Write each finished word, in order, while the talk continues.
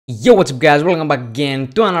Yo, what's up guys, welcome back again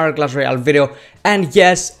to another Clash Royale video. And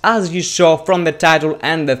yes, as you saw from the title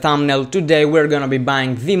and the thumbnail, today we're gonna be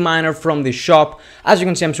buying the miner from the shop. As you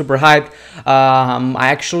can see, I'm super hyped. I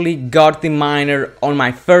actually got the miner on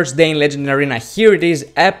my first day in Legendary Arena. Here it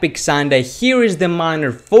is, Epic Sunday. Here is the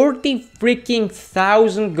miner, 40 freaking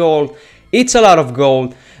thousand gold. It's a lot of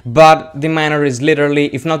gold, but the miner is literally,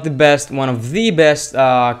 if not the best, one of the best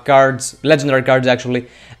cards, legendary cards actually.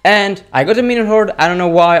 And I got a minion horde, I don't know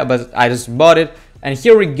why, but I just bought it. And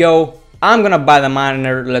here we go, I'm gonna buy the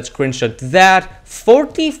miner, let's screenshot that.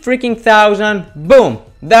 40 freaking thousand, boom,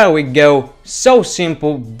 there we go. So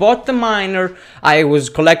simple, bought the miner. I was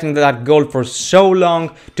collecting that gold for so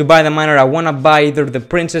long. To buy the miner, I wanna buy either the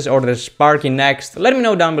princess or the Sparky next. Let me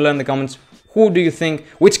know down below in the comments. Who do you think,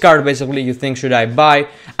 which card basically you think should I buy?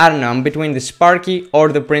 I don't know, I'm between the Sparky or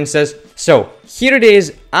the Princess. So, here it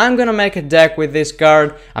is, I'm gonna make a deck with this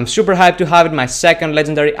card. I'm super hyped to have it, my second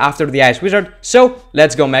legendary after the Ice Wizard. So,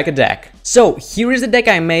 let's go make a deck. So, here is the deck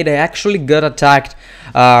I made. I actually got attacked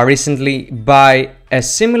recently by a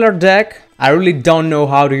similar deck. I really don't know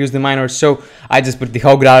how to use the miner, so I just put the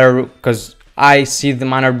Hog Rider because I see the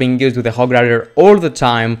miner being used with the Hog Rider all the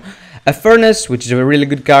time. A Furnace, which is a really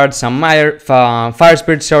good card, some Fire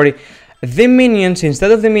Spirit, sorry. The minions instead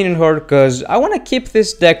of the minion horde, because I want to keep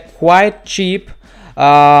this deck quite cheap.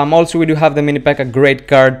 Also, we do have the mini pack, a great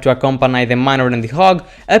card to accompany the miner and the hog,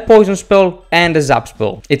 a poison spell, and a zap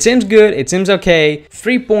spell. It seems good, it seems okay.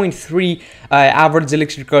 3.3 average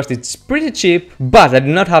elixir cost, it's pretty cheap, but I do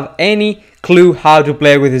not have any clue how to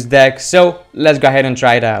play with this deck, so let's go ahead and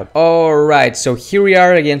try it out. Alright, so here we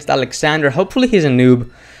are against Alexander. Hopefully he's a noob.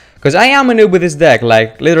 Because I am a noob with this deck,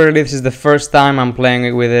 like, literally this is the first time I'm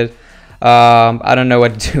playing with it. I don't know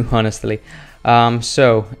what to do, honestly.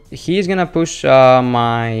 So, he's gonna push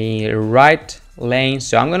my right lane,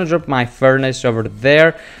 so I'm gonna drop my Furnace over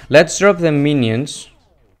there. Let's drop the minions.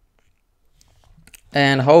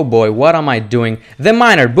 And, oh boy, what am I doing? The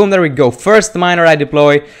miner, boom, there we go. First miner I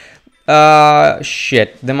deploy.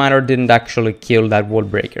 Shit, the miner didn't actually kill that wall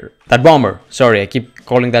breaker. That bomber, sorry, I keep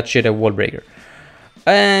calling that shit a wall breaker.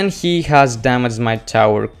 And he has damaged my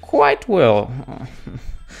tower quite well.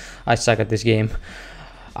 I suck at this game.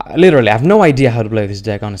 Literally, I have no idea how to play this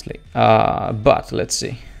deck, honestly. But let's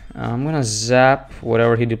see. I'm gonna zap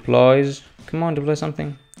whatever he deploys. Come on, deploy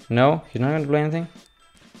something. No, he's not gonna deploy anything.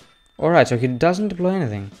 Alright, so he doesn't deploy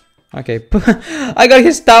anything. Okay, I got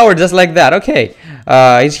his tower just like that. Okay,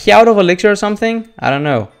 is he out of elixir or something? I don't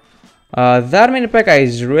know. That mini P.E.K.K.A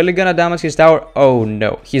is really gonna damage his tower. Oh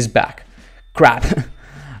no, he's back. Crap.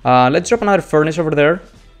 Let's drop another Furnace over there,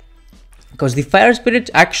 because the Fire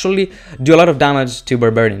Spirits actually do a lot of damage to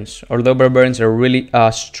Barbarians. Although Barbarians are really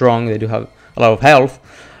strong, they do have a lot of health.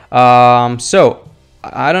 So,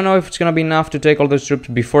 I don't know if it's gonna be enough to take all those troops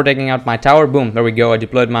before taking out my tower. Boom, there we go, I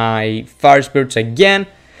deployed my Fire Spirits again.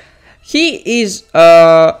 He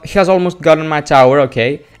has almost gotten my tower,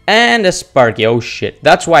 okay. And a Sparky, oh shit.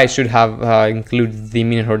 That's why I should have included the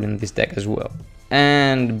minion horde in this deck as well.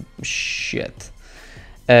 And shit,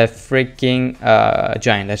 a freaking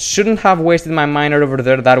giant. I shouldn't have wasted my miner over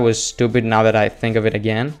there. That was stupid now that I think of it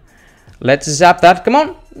again. Let's zap that. Come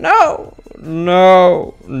on. No,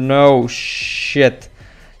 no, no, shit.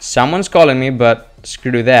 Someone's calling me, but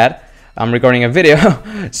screw that. I'm recording a video.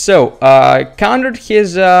 So, countered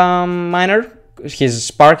his miner, his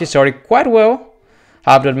Sparky, sorry, quite well,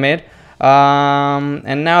 have to admit.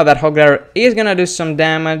 And now that Hog Rider is gonna do some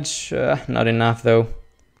damage. Not enough though.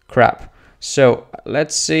 Crap. So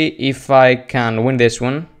let's see if I can win this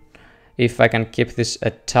one. If I can keep this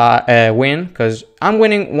a win, because I'm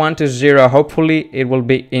winning 1-0. Hopefully it will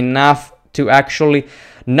be enough to actually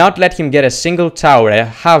not let him get a single tower. I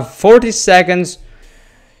have 40 seconds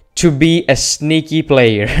to be a sneaky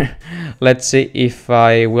player. Let's see if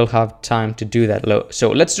I will have time to do that.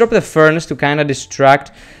 So let's drop the Furnace to kind of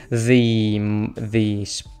distract the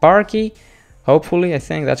Sparky. Hopefully, I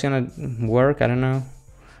think that's gonna work. I don't know.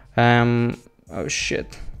 Oh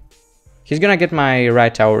shit, he's gonna get my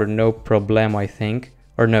right tower, no problem, I think.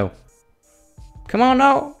 Or no, come on,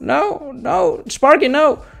 no, no, no, Sparky,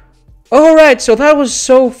 no. All right, so that was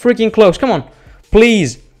so freaking close. Come on,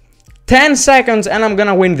 please. 10 seconds and I'm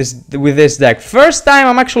gonna win this with this deck. First time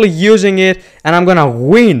I'm actually using it and I'm gonna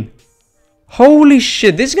win. Holy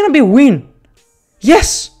shit, this is gonna be a win.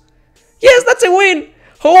 Yes, yes, that's a win.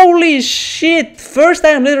 Holy shit, first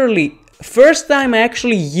time, literally first time I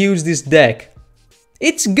actually use this deck.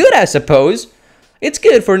 It's good, I suppose. It's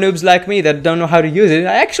good for noobs like me that don't know how to use it.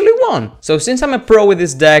 I actually won. So since I'm a pro with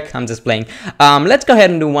this deck, I'm just playing. Let's go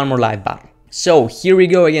ahead and do one more live battle. So here we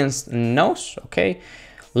go against Nos, okay.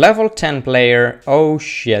 Level 10 player. Oh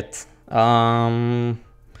shit.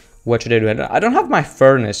 What should I do? I don't have my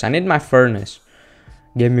furnace. I need my furnace.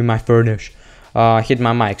 Give me my furnace. Hit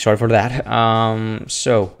my mic. Sorry for that.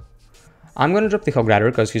 So I'm gonna drop the Hog Rider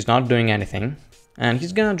because he's not doing anything, and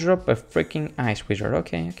he's gonna drop a freaking Ice Wizard.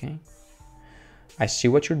 Okay, okay. I see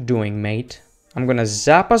what you're doing, mate. I'm gonna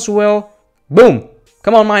zap as well. Boom!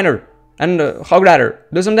 Come on, Miner and Hog Rider,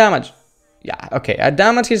 do some damage. Yeah, okay. I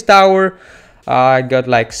damaged his tower. I got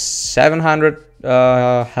like 700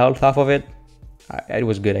 health off of it. It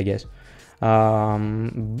was good, I guess.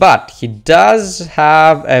 But he does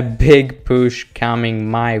have a big push coming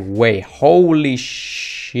my way. Holy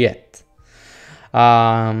shit.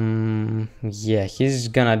 Yeah, he's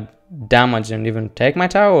gonna damage and even take my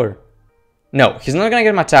tower. No, he's not gonna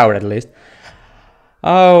get my tower at least.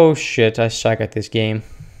 Oh shit, I suck at this game.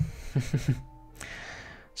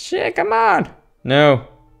 Shit, come on. No.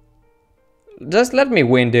 Just let me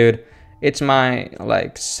win, dude. It's my,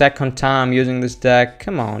 like, second time using this deck.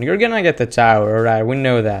 Come on, you're gonna get the tower, alright, we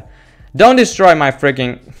know that. Don't destroy my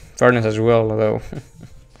freaking furnace as well, though.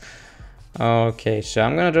 Okay, so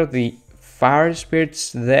I'm gonna drop the fire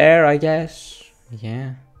spirits there, I guess.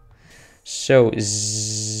 Yeah. So,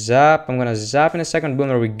 zap. I'm gonna zap in a second. Boom,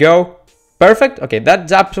 there we go. Perfect. Okay, that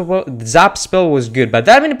zap spell was good. But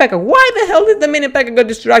that mini P.E.K.K.A. Why the hell did the mini P.E.K.K.A. get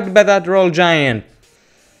distracted by that roll giant?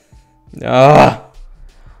 What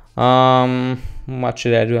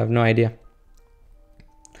should I do? I have no idea.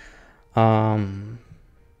 I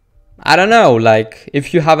don't know, like,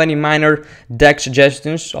 if you have any minor deck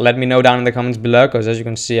suggestions, let me know down in the comments below, because as you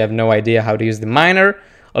can see, I have no idea how to use the miner,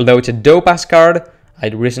 although it's a dope ass card. I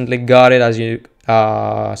recently got it, as you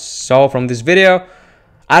saw from this video.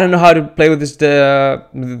 I don't know how to play with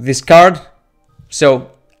this card, so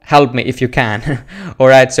help me if you can.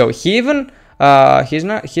 Alright, so he even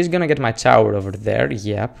he's gonna get my tower over there.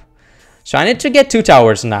 Yep. So I need to get 2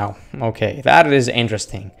 towers now. Okay, that is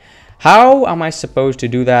interesting. How am I supposed to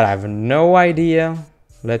do that? I have no idea.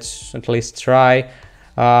 Let's at least try.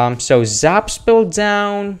 So zap spell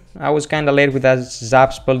down. I was kind of late with that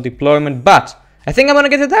zap spell deployment, but I think I'm gonna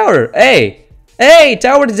get the tower. Hey, hey,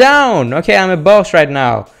 tower down. Okay, I'm a boss right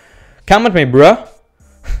now. Come at me, bruh.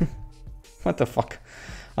 What the fuck?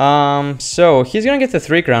 So he's gonna get the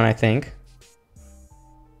 3 crown, I think.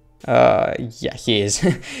 Yeah, he is.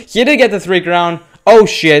 He did get the 3 crown. Oh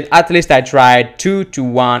shit, at least I tried. 3 to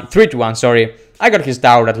 1, sorry. I got his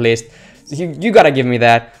tower at least. You gotta give me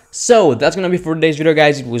that. So, that's gonna be for today's video,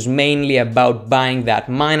 guys. It was mainly about buying that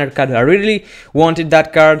miner card. I really wanted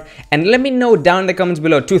that card. And let me know down in the comments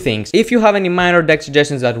below 2 things. If you have any miner deck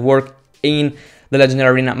suggestions that work in the Legendary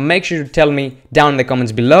Arena, make sure to tell me down in the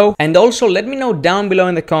comments below. And also, let me know down below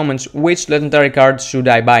in the comments which Legendary cards should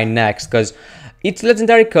I buy next. Because each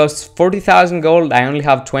legendary costs 40,000 gold. I only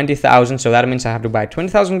have 20,000, so that means I have to buy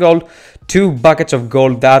 20,000 gold, 2 buckets of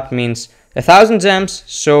gold. That means 1,000 gems.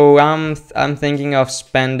 So I'm thinking of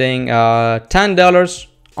spending $10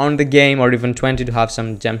 on the game, or even 20 to have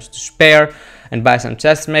some gems to spare and buy some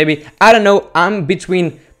chests maybe. I don't know. I'm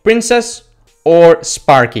between Princess or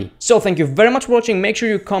Sparky. So thank you very much for watching. Make sure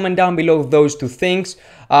you comment down below those 2 things.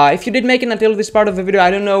 If you did make it until this part of the video, I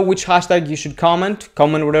don't know which hashtag you should comment.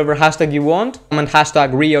 Comment whatever hashtag you want. Comment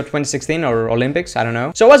hashtag Rio 2016 or Olympics, I don't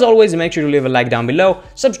know. So as always, make sure to leave a like down below.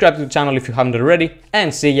 Subscribe to the channel if you haven't already.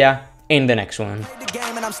 And see ya in the next one.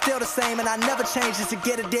 I'm still the same and I never change just to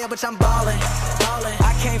get a deal, but I'm ballin'.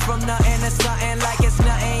 I came from nothing to something like it's